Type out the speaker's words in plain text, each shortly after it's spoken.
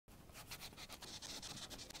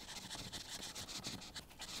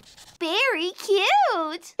very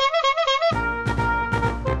cute! Hey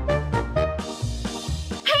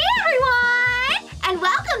everyone! And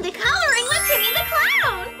welcome to Coloring with KiMMi the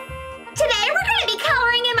Clown! Today we're going to be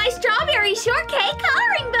coloring in my Strawberry Shortcake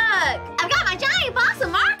coloring book! I've got my giant box of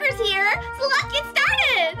markers here, so let's get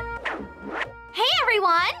started! Hey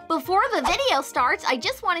everyone! Before the video starts, I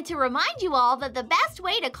just wanted to remind you all that the best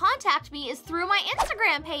way to contact me is through my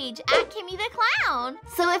Instagram page, @KiMMi the Clown.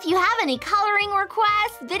 So if you have any coloring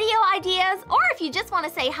requests, video ideas, or if you just want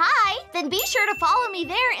to say hi, then be sure to follow me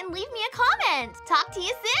there and leave me a comment. Talk to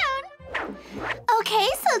you soon! Okay,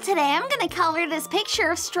 so today I'm gonna color this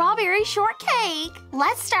picture of Strawberry Shortcake.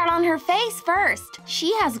 Let's start on her face first.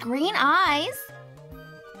 She has green eyes.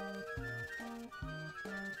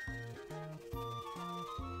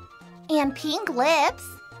 And pink lips.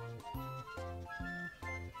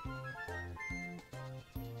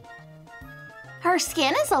 Her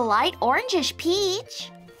skin is a light orangish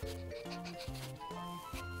peach.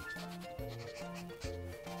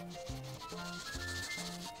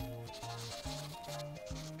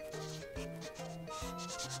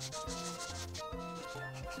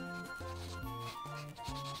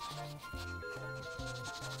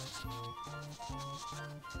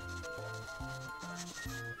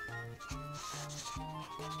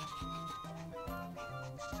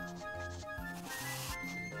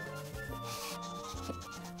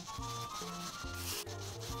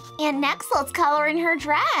 And next, let's color in her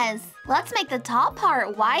dress. Let's make the top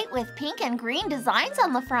part white with pink and green designs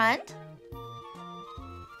on the front.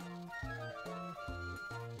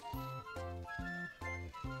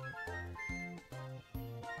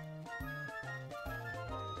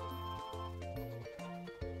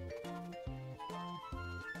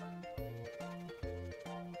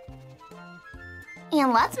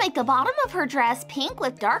 And let's make the bottom of her dress pink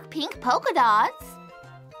with dark pink polka dots.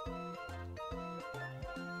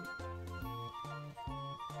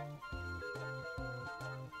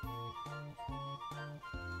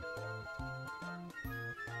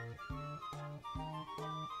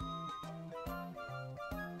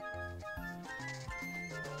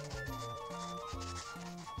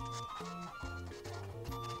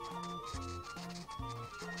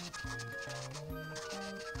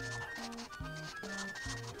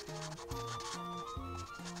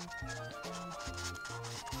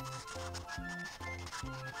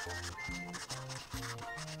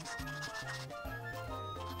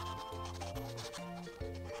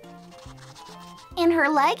 And her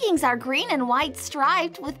leggings are green and white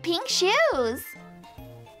striped with pink shoes.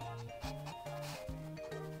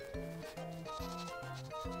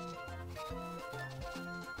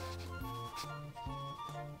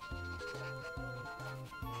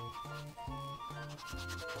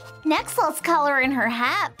 Next, let's color in her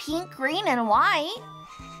hat pink, green, and white.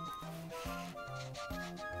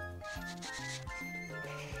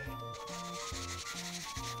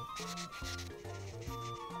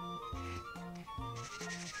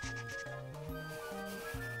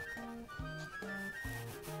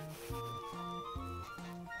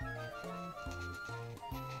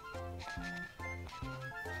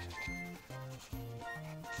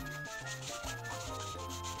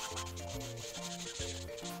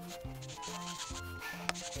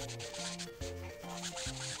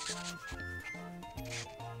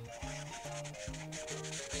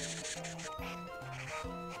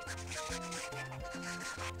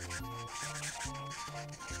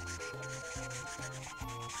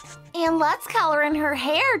 And let's color in her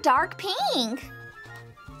hair dark pink.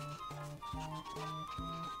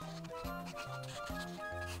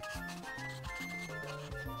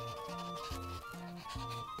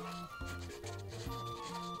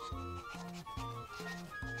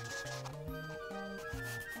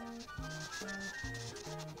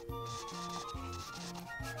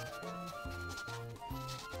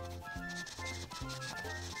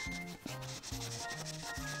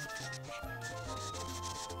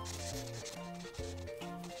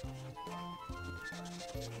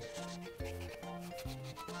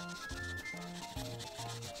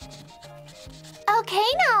 Okay,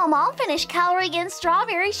 now I'm all finished coloring in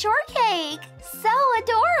Strawberry Shortcake. So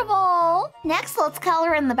adorable! Next, let's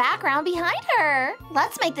color in the background behind her.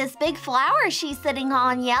 Let's make this big flower she's sitting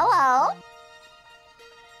on yellow.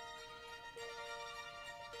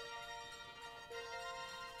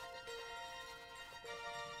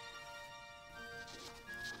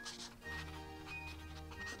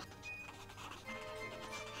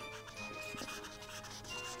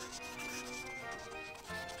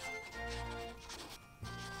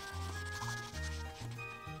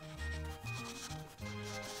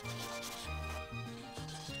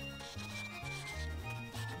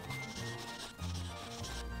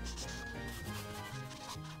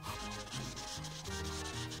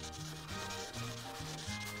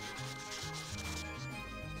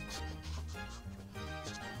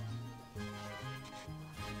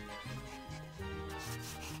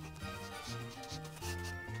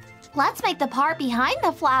 Let's make the part behind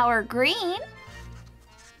the flower green.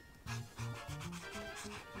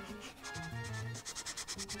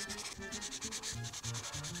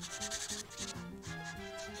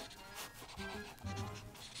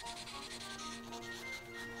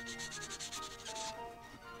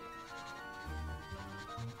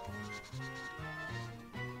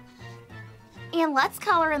 And let's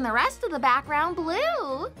color in the rest of the background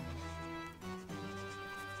blue.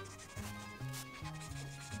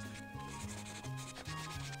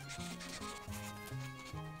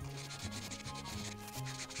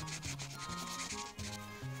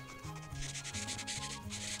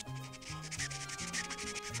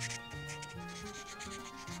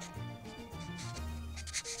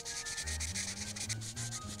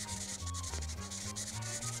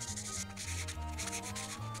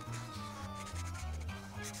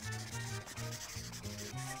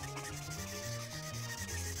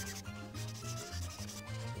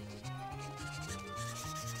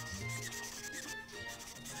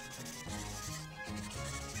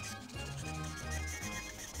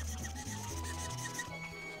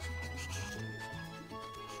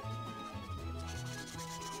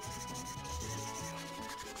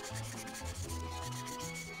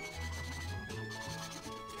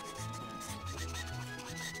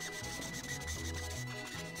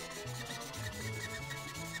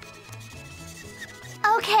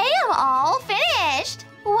 Okay, I'm all finished.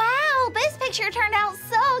 Wow, this picture turned out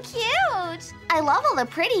so cute. I love all the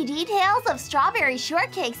pretty details of Strawberry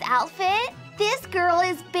Shortcake's outfit. This girl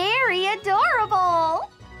is very adorable.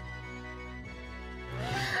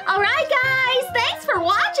 Alright guys, thanks for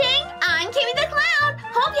watching. I'm KiMMi the Clown.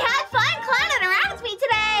 Hope you had fun clowning around with me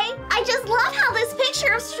today. I just love how this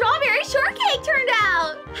picture of Strawberry Shortcake turned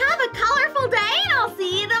out. Have a colorful day and I'll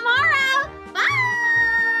see you tomorrow. Bye!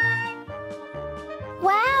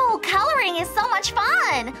 Wow, coloring is so much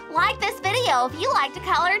fun! Like this video if you like to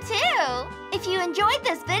color too! If you enjoyed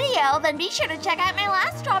this video, then be sure to check out my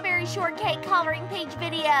last Strawberry Shortcake coloring page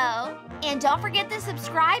video. And don't forget to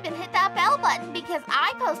subscribe and hit that bell button because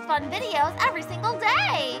I post fun videos every single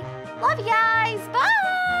day! Love you guys!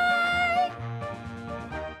 Bye!